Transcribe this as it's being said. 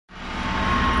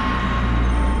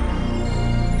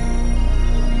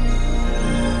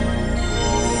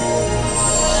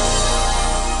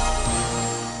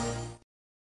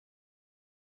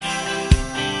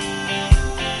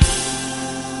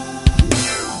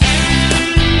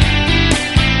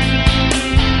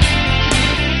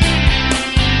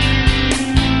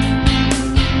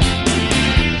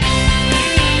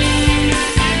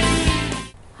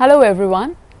Hello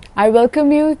everyone, I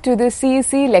welcome you to the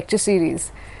CEC lecture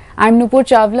series. I'm Nupur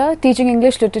Chawla, teaching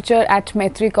English literature at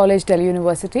Maitri College, Delhi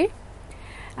University.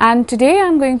 And today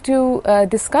I'm going to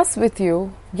discuss with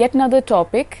you yet another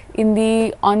topic in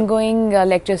the ongoing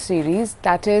lecture series,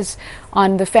 that is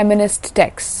on the feminist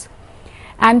texts.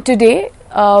 And today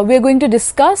we're going to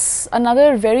discuss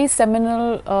another very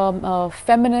seminal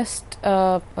feminist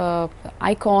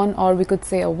icon, or we could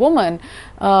say a woman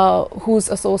who's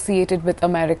associated with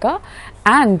America,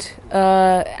 and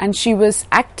she was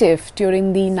active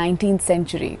during the 19th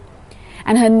century.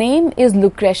 And her name is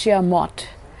Lucretia Mott.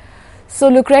 So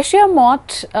Lucretia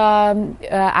Mott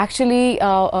actually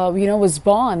was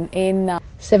born in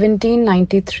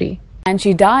 1793 and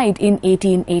she died in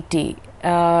 1880.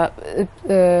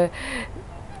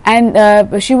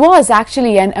 And she was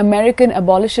actually an American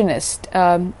abolitionist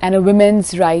and a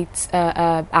women's rights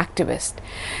activist.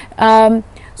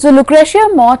 So Lucretia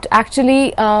Mott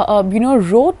actually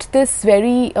wrote this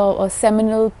very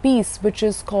seminal piece, which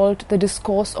is called The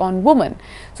Discourse on Woman.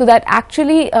 So that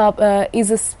actually is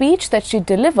a speech that she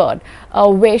delivered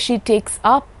where she takes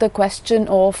up the question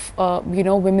of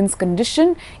women's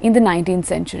condition in the 19th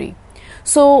century.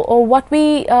 So what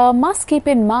we must keep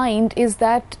in mind is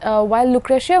that while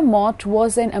Lucretia Mott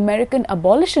was an American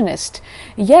abolitionist,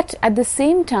 yet at the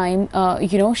same time,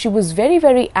 she was very,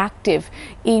 very active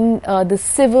in the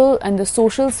civil and the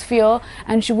social sphere,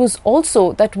 and she was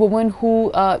also that woman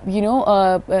who,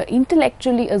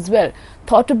 intellectually as well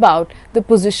thought about the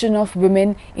position of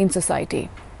women in society.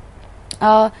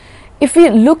 If we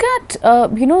look at,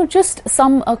 just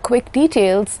some quick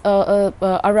details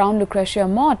around Lucretia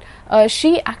Mott,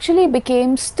 she actually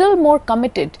became still more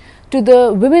committed to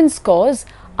the women's cause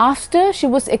after she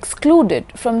was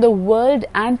excluded from the World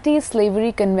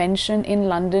Anti-Slavery Convention in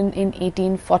London in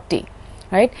 1840.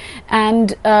 Right, and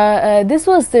this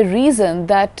was the reason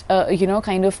that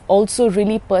also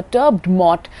really perturbed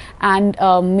Mott and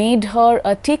made her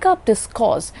take up this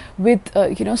cause with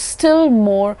still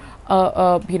more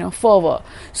fervor.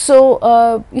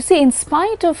 So you see, in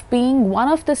spite of being one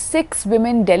of the 6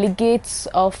 women delegates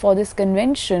for this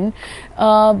convention,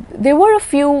 there were a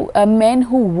few men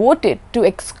who voted to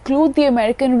exclude the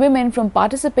American women from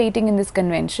participating in this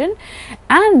convention,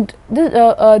 and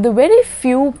the very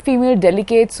few female delegates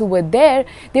who were there,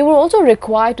 they were also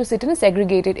required to sit in a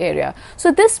segregated area.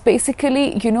 So this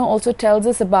basically also tells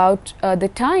us about the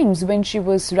times when she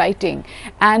was writing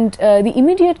and the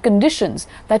immediate conditions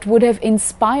that would have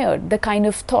inspired the kind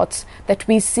of thoughts that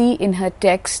we see in her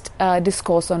text,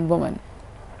 Discourse on Woman.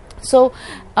 So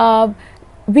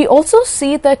we also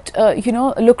see that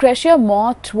Lucretia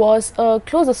Mott was a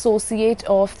close associate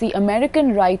of the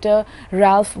American writer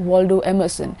Ralph Waldo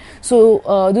Emerson. So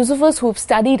those of us who have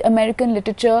studied American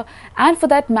literature, and for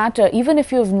that matter, even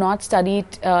if you have not studied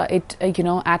it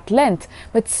at length,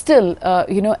 but still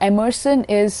Emerson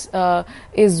is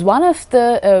one of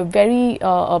the very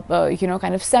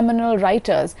kind of seminal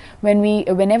writers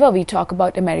whenever we talk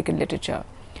about American literature.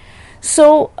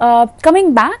 So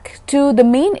coming back to the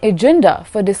main agenda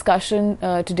for discussion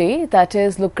today, that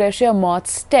is Lucretia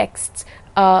Mott's texts,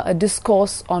 A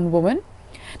Discourse on Woman.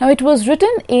 Now it was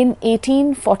written in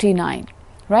 1849,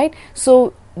 right?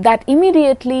 So that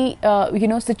immediately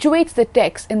situates the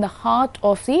text in the heart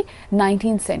of the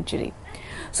 19th century.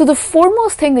 So the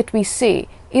foremost thing that we say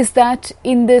is that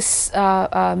in this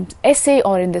essay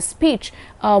or in this speech,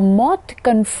 Mott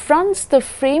confronts the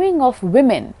framing of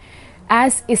women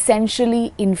as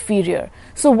essentially inferior.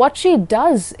 So what she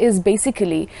does is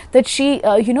basically that she,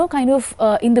 in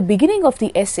the beginning of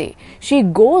the essay, she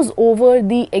goes over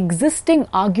the existing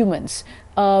arguments,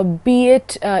 be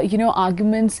it,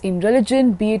 arguments in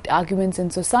religion, be it arguments in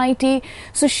society.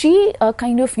 So she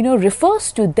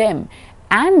refers to them.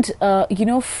 And,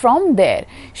 from there,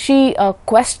 she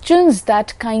questions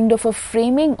that kind of a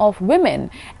framing of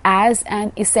women as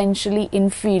an essentially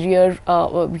inferior,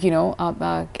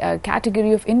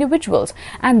 category of individuals.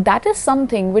 And that is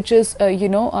something which is,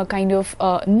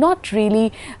 not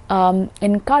really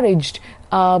encouraged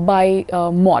by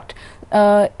Mott.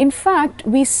 In fact,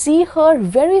 we see her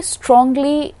very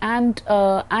strongly and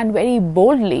very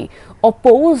boldly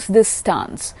oppose this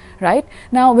stance, right?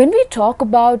 Now, when we talk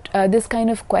about this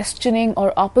kind of questioning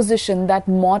or opposition that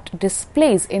Mott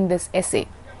displays in this essay,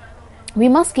 we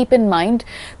must keep in mind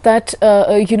that,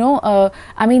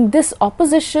 this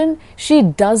opposition, she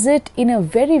does it in a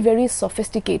very, very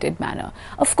sophisticated manner.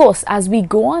 Of course, as we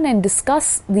go on and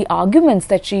discuss the arguments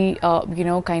that she,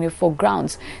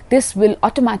 foregrounds, this will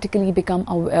automatically become,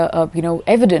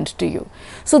 evident to you.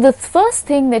 So the first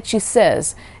thing that she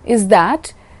says is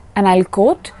that, and I'll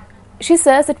quote, she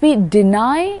says that we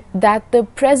deny that the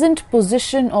present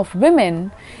position of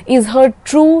women is her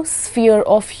true sphere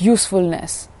of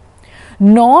usefulness,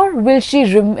 nor will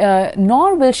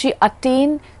she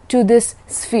attain to this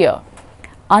sphere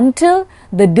until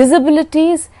the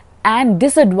disabilities and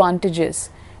disadvantages,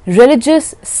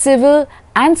 religious, civil,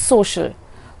 and social,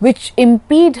 which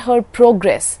impede her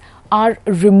progress are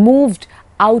removed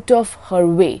out of her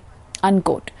way,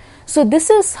 unquote. So this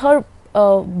is her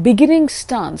beginning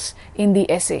stance in the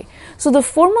essay. So the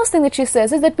foremost thing that she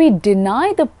says is that we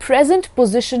deny the present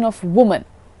position of woman.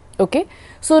 Okay,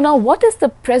 so now what is the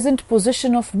present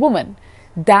position of woman?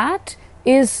 That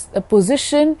is a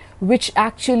position which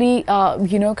actually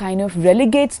kind of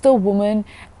relegates the woman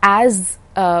as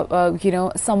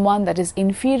someone that is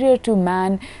inferior to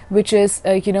man, which is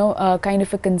kind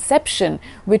of a conception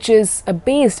which is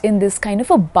based in this kind of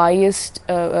a biased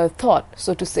thought,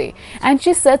 so to say. And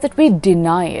she says that we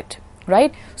deny it,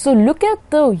 right? So look at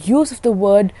the use of the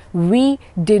word we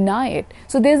deny it.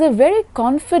 So there's a very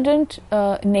confident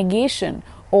negation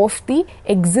of the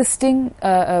existing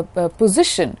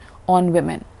position on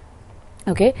women.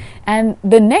 Okay, and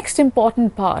the next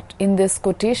important part in this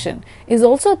quotation is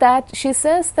also that she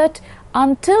says that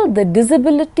until the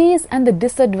disabilities and the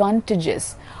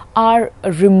disadvantages are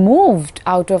removed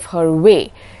out of her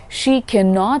way, she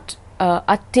cannot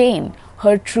attain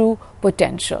her true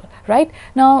potential, right?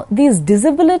 Now, these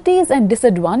disabilities and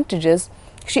disadvantages,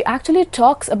 she actually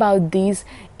talks about these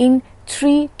in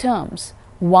three terms.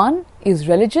 One is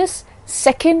religious,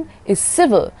 second is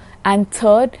civil, and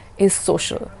third is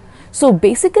social. So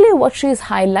basically what she is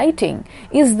highlighting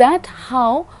is that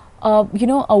how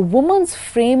a woman's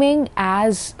framing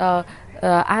as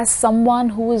someone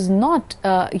who is not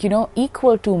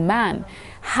equal to man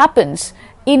happens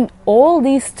in all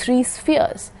these three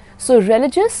spheres. So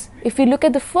religious, if we look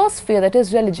at the first sphere, that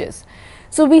is religious.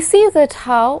 So we see that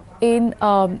how in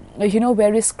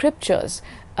various scriptures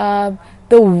the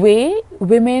way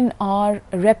women are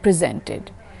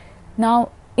represented.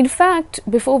 Now, in fact,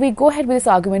 before we go ahead with this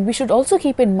argument, we should also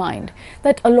keep in mind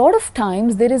that a lot of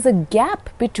times there is a gap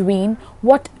between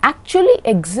what actually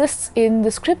exists in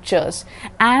the scriptures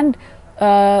and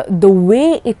the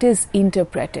way it is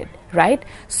interpreted, right?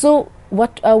 So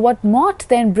what Mott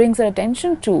then brings our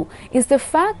attention to is the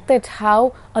fact that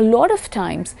how a lot of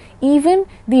times even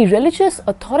the religious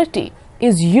authority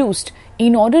is used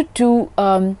in order to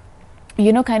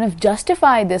kind of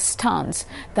justify this stance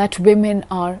that women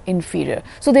are inferior.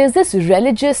 So there's this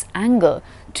religious angle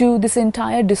to this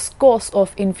entire discourse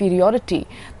of inferiority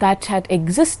that had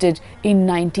existed in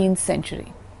 19th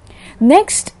century.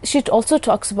 Next, she also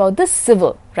talks about the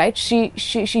civil, right? She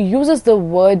uses the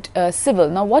word civil.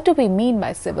 Now, what do we mean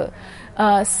by civil?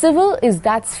 Civil is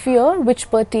that sphere which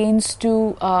pertains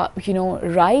to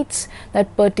rights,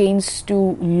 that pertains to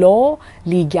law,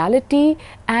 legality,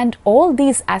 and all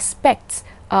these aspects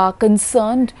are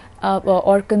concerned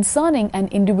or concerning an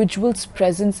individual's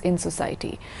presence in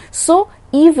society. So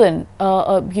even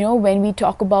when we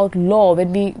talk about law,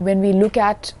 when we look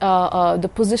at the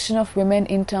position of women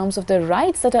in terms of the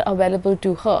rights that are available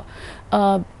to her,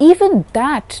 even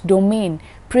that domain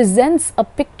presents a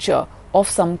picture of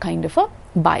some kind of a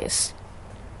bias.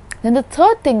 Then the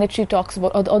third thing that she talks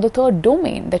about, or the third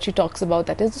domain that she talks about,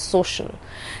 that is the social.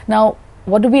 Now,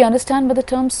 what do we understand by the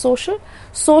term social?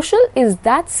 Social is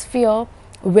that sphere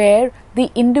where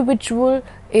the individual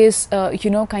is,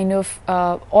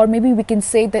 or maybe we can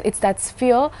say that it's that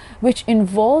sphere which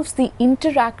involves the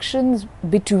interactions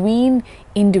between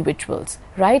individuals,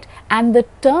 right? And the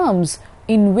terms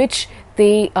in which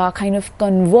they kind of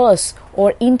converse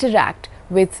or interact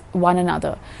with one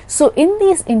another. So in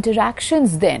these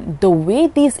interactions then, the way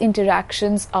these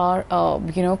interactions are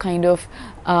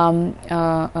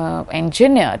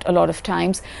engineered a lot of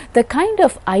times, the kind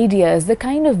of ideas, the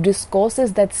kind of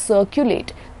discourses that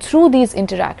circulate through these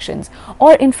interactions,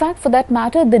 or in fact for that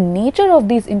matter the nature of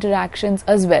these interactions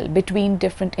as well between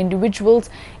different individuals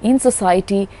in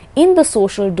society, in the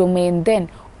social domain, then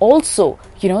also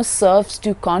serves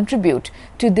to contribute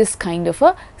to this kind of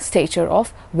a stature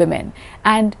of women.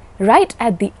 And right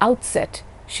at the outset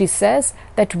she says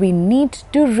that we need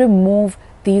to remove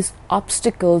these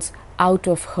obstacles out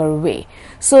of her way.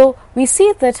 So we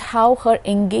see that how her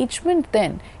engagement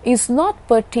then is not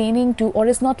pertaining to, or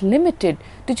is not limited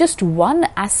to, just one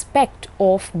aspect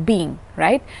of being,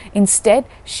 right? Instead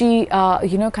she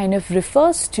kind of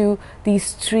refers to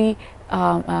these three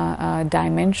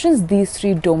dimensions, these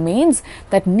three domains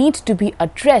that need to be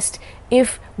addressed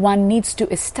if one needs to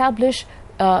establish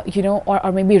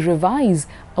or maybe revise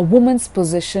a woman's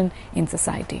position in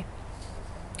society.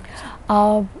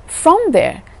 From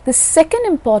there the second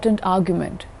important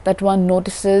argument that one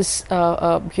notices,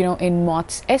 in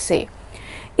Mott's essay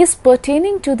is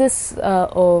pertaining to this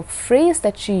phrase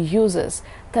that she uses,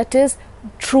 that is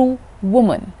true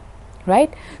woman,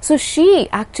 right? So she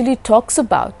actually talks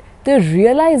about the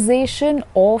realization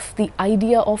of the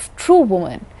idea of true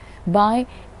woman by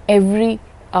every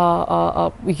every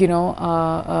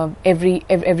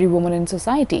woman in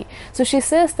society. So she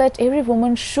says that every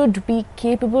woman should be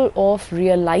capable of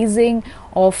realizing,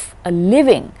 of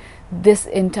living this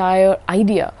entire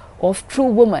idea of true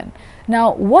woman.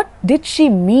 Now, what did she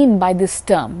mean by this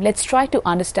term? Let's try to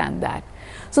understand that.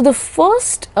 So the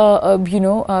first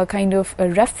kind of a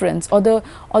reference, or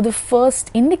the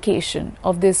first indication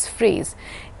of this phrase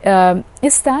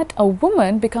is that a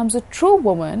woman becomes a true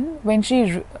woman when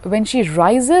she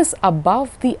rises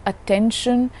above the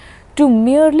attention to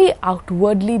merely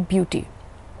outwardly beauty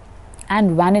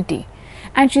and vanity,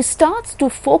 and she starts to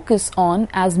focus on,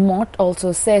 as Mott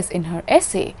also says in her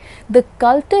essay, the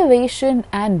cultivation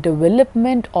and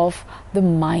development of the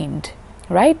mind,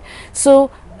 right?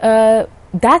 So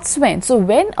that's when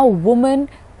a woman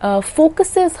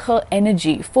focuses her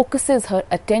energy, focuses her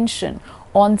attention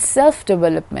on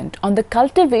self-development, on the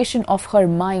cultivation of her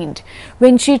mind,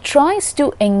 when she tries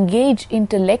to engage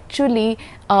intellectually,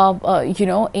 in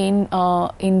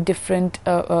different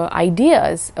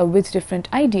ideas, with different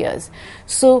ideas.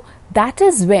 So that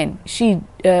is when she,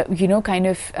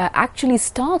 actually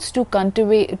starts to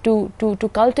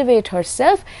cultivate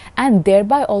herself, and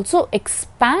thereby also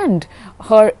expand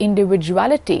her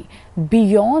individuality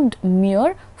beyond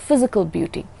mere physical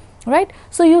beauty, right?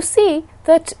 So you see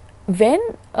that when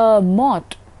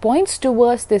Mott points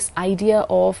towards this idea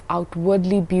of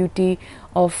outwardly beauty,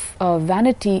 of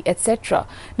vanity, etc.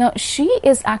 Now she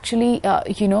is actually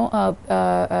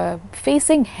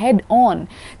facing head on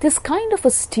this kind of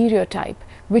a stereotype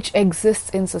which exists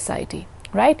in society,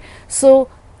 right? So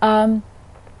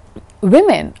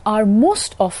women are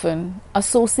most often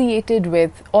associated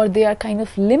with, or they are kind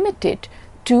of limited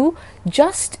to,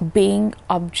 just being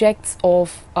objects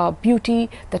of beauty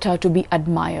that are to be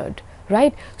admired,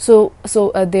 right? So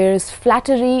there is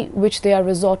flattery which they are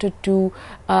resorted to.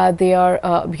 They are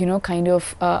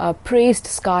praised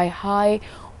sky high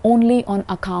only on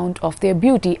account of their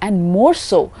beauty, and more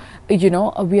so,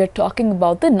 we are talking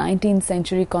about the 19th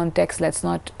century context. Let's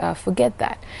not forget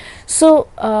that. So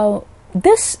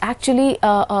this actually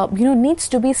needs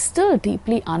to be still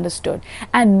deeply understood,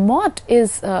 and Mott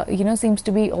is seems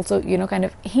to be also kind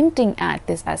of hinting at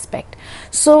this aspect.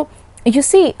 So you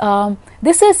see,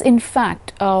 this is in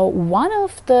fact one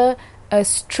of the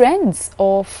strengths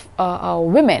of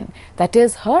women, that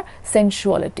is her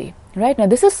sensuality, right? Now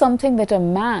this is something that a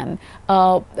man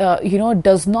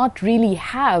does not really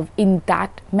have in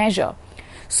that measure.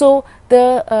 So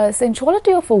the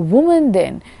sensuality of a woman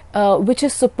then, which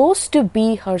is supposed to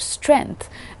be her strength,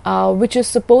 which is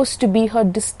supposed to be her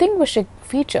distinguishing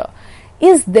feature,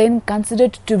 is then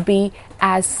considered to be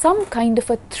as some kind of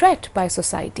a threat by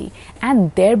society,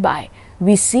 and thereby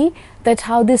we see that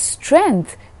how this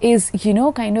strength is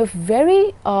kind of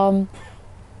very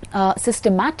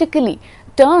systematically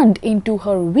turned into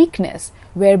her weakness,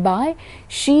 whereby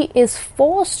she is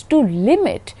forced to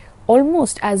limit,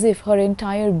 almost as if her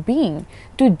entire being,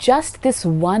 to just this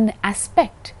one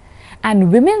aspect.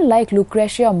 And women like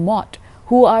Lucretia Mott,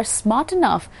 who are smart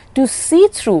enough to see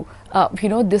through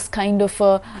this kind of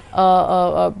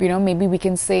maybe we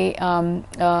can say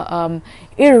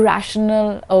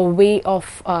irrational way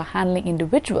of handling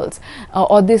individuals,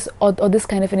 or this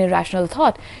kind of an irrational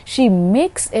thought, she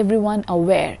makes everyone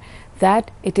aware that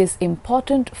it is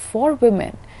important for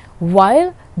women,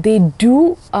 while they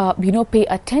do pay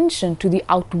attention to the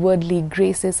outwardly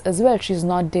graces as well. She's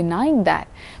not denying that,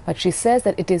 but she says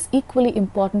that it is equally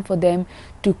important for them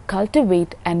to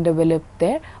cultivate and develop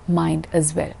their mind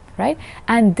as well, right?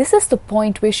 And this is the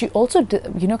point where she also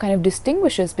kind of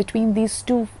distinguishes between these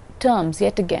two terms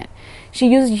yet again. She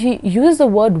uses the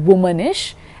word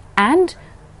womanish and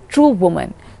true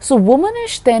woman. So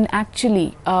womanish then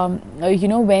actually,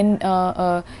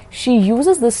 when she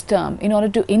uses this term in order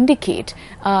to indicate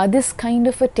this kind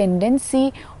of a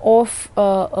tendency of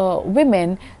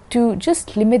women to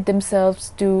just limit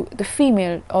themselves to the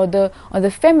female or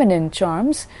the feminine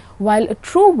charms, while a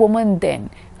true woman then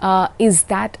is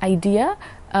that idea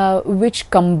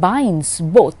which combines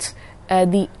both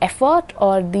the effort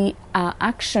or the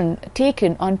action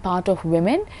taken on part of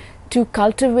women to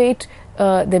cultivate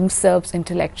themselves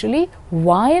intellectually,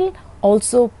 while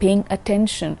also paying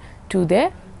attention to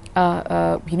their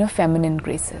feminine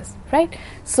graces, right?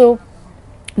 So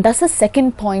that's the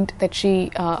second point that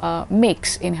she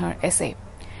makes in her essay.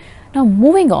 Now,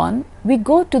 moving on, we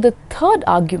go to the third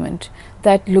argument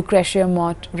that Lucretia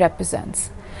Mott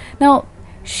represents. Now,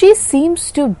 she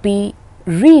seems to be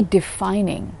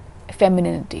redefining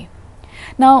femininity.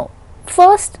 Now,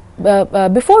 first,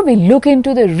 before we look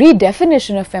into the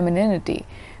redefinition of femininity,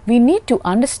 we need to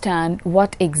understand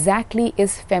what exactly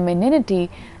is femininity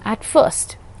at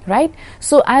first, right?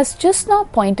 So, as just now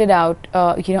pointed out,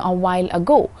 a while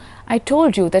ago, I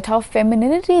told you that how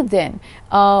femininity then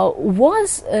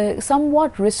was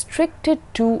somewhat restricted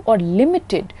to or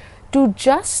limited to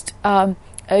just a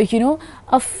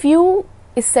few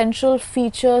essential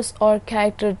features or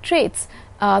character traits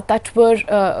that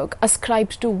were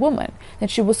ascribed to women. That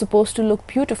she was supposed to look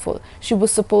beautiful, she was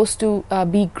supposed to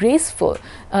be graceful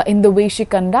in the way she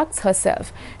conducts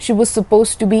herself, she was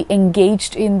supposed to be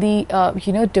engaged in the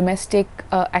domestic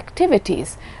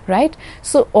activities, right?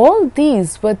 So all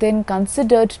these were then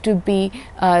considered to be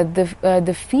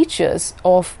the features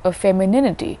of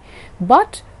femininity.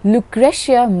 But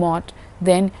Lucretia Mott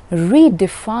then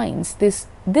redefines this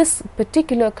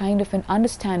particular kind of an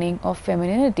understanding of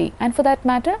femininity, and for that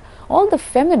matter, all the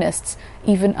feminists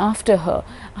even after her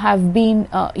have been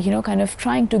kind of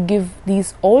trying to give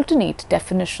these alternate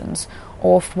definitions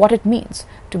of what it means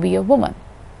to be a woman,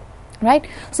 right?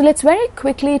 So let's very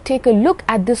quickly take a look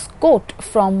at this quote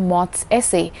from Mott's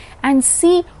essay and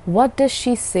see what does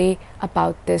she say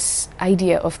about this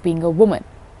idea of being a woman.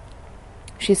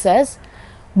 She says,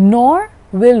 "Nor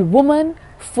will woman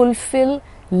fulfill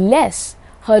less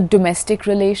her domestic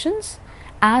relations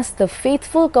as the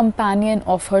faithful companion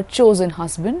of her chosen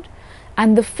husband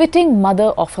and the fitting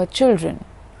mother of her children.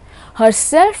 Her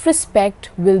self-respect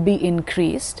will be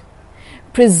increased,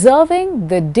 preserving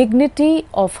the dignity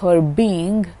of her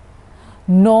being,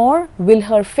 nor will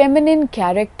her feminine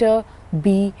character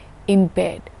be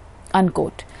impaired."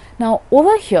 Unquote. Now,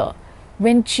 over here,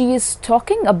 when she is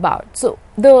talking about, so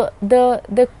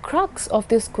the crux of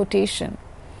this quotation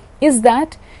is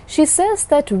that she says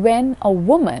that when a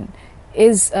woman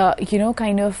is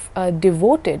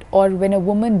devoted, or when a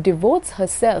woman devotes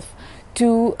herself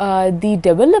to the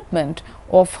development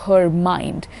of her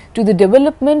mind, to the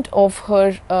development of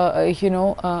her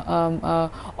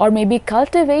or maybe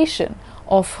cultivation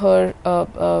of her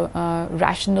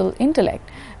rational intellect,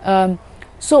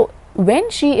 so when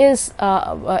she is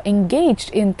engaged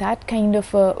in that kind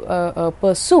of a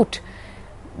pursuit,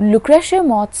 Lucretia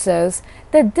Mott says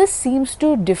that this seems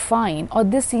to define, or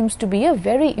this seems to be a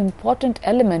very important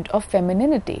element of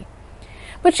femininity.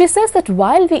 But she says that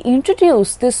while we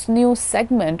introduce this new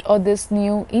segment or this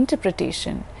new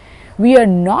interpretation, we are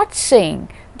not saying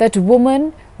that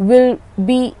woman will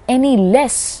be any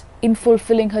less in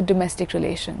fulfilling her domestic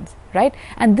relations, right?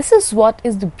 And this is what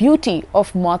is the beauty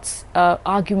of Mott's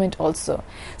argument also.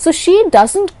 So she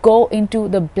doesn't go into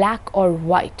the black or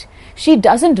white. She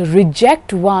doesn't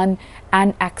reject one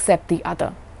and accept the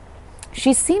other.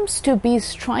 She seems to be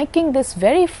striking this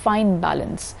very fine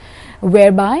balance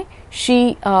whereby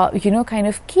she kind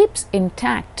of keeps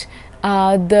intact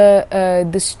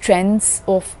the strengths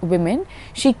of women.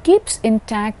 She keeps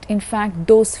intact, in fact,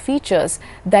 those features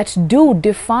that do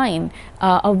define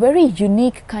a very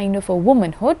unique kind of a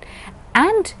womanhood,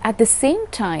 and at the same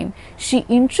time she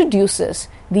introduces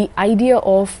the idea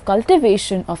of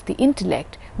cultivation of the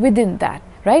intellect within that,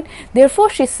 right? Therefore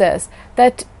she says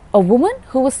that a woman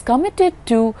who is committed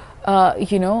to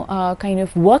kind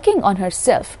of working on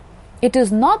herself, it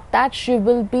is not that she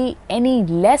will be any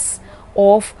less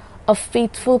of a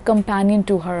faithful companion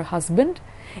to her husband.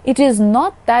 It is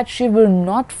not that she will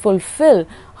not fulfill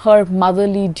her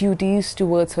motherly duties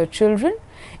towards her children.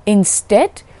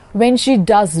 Instead, when she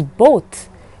does both,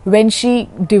 when she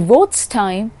devotes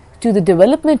time to the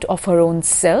development of her own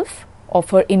self, of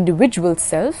her individual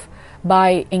self,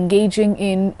 by engaging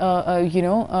in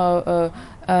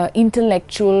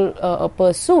intellectual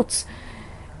pursuits,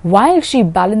 while she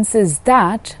balances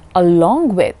that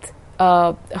along with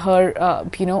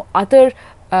her other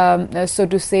so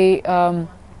to say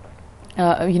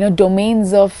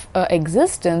domains of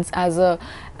existence as a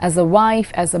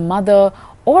wife, as a mother,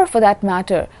 or for that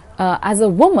matter as a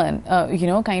woman,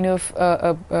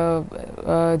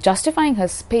 justifying her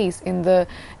space in the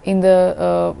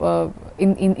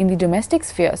domestic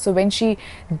sphere. So when she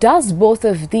does both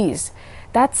of these,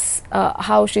 that's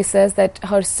how she says that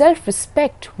her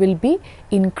self-respect will be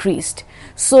increased.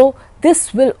 So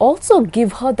this will also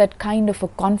give her that kind of a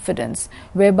confidence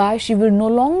whereby she will no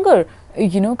longer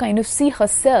kind of see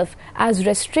herself as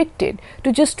restricted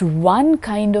to just one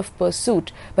kind of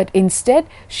pursuit, but instead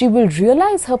she will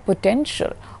realize her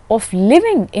potential of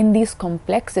living in these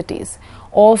complexities,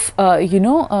 of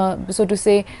so to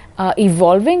say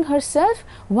evolving herself,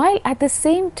 while at the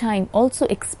same time also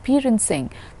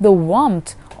experiencing the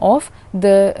warmth of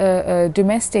the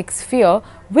domestic sphere,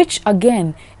 which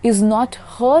again is not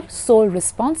her sole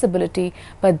responsibility,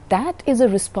 but that is a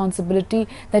responsibility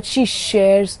that she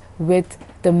shares with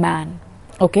the man.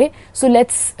 Okay, so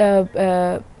let's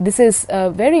this is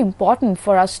very important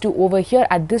for us to over here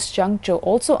at this juncture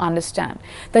also understand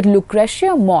that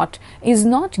Lucretia Mott is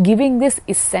not giving this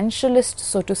essentialist,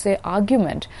 so to say,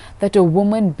 argument that a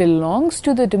woman belongs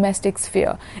to the domestic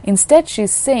sphere. Instead,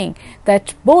 she's saying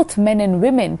that both men and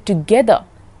women together,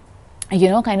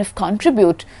 kind of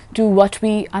contribute to what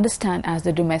we understand as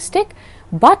the domestic.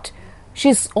 But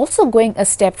she's also going a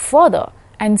step further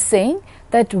and saying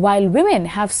that while women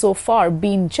have so far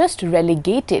been just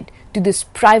relegated to this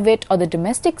private or the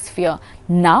domestic sphere,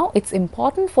 now it's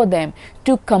important for them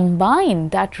to combine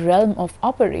that realm of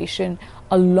operation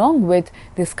along with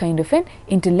this kind of an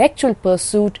intellectual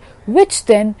pursuit, which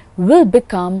then will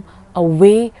become a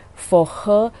way for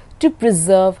her to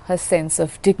preserve her sense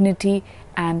of dignity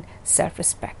and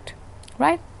self-respect,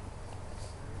 right?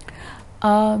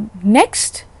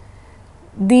 Next,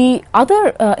 the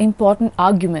other important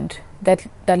argument that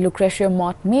Lucretia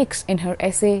Mott makes in her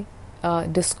essay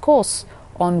Discourse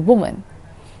on Woman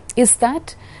is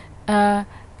that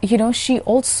she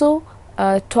also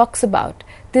talks about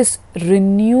this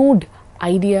renewed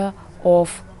idea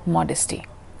of modesty,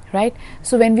 right?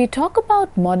 So when we talk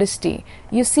about modesty,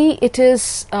 you see it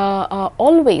is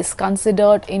always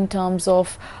considered in terms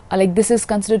of this is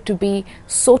considered to be,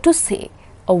 so to say,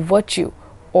 a virtue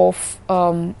of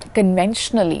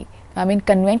conventionally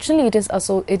it is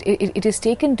also it is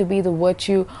taken to be the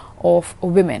virtue of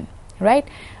women, right?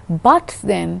 But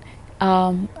then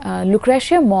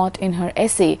Lucretia Mott in her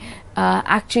essay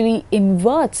actually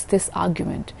inverts this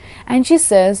argument, and she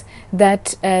says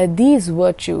that these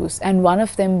virtues, and one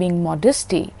of them being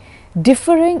modesty,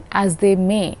 differing as they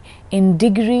may in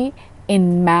degree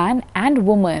in man and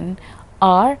woman,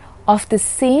 are of the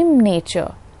same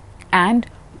nature and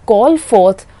call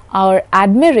forth our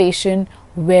admiration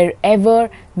wherever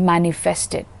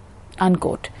manifested,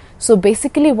 unquote. So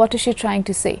basically, what is she trying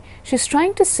to say? She's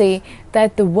trying to say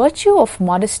that the virtue of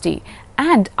modesty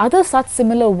and other such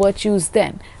similar virtues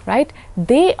then, right,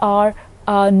 they are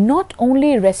not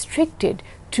only restricted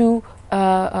to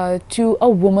a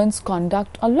woman's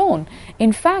conduct alone.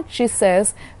 In fact, she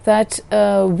says that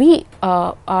we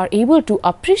are able to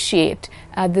appreciate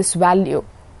this value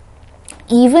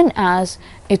even as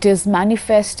it is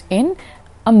manifest in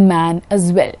a man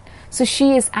as well. So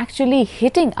she is actually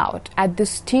hitting out at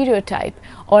this stereotype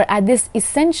or at this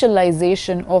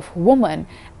essentialization of woman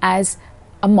as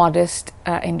a modest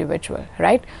individual,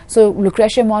 right? So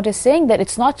Lucretia Mott is saying that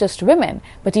it's not just women,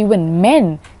 but even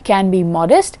men can be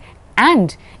modest,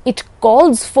 and it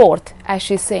calls forth, as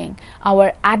she's saying,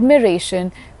 our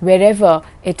admiration wherever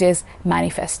it is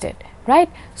manifested, right?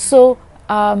 So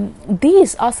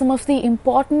these are some of the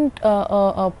important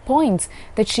points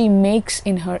that she makes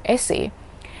in her essay,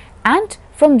 and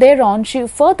from there on she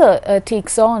further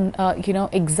takes on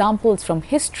examples from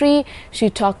history. She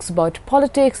talks about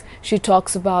politics, she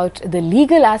talks about the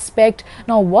legal aspect.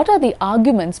 Now, what are the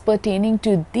arguments pertaining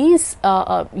to these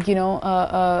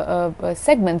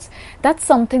segments? That's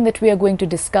something that we are going to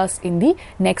discuss in the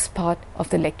next part of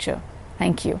the lecture.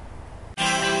 Thank you.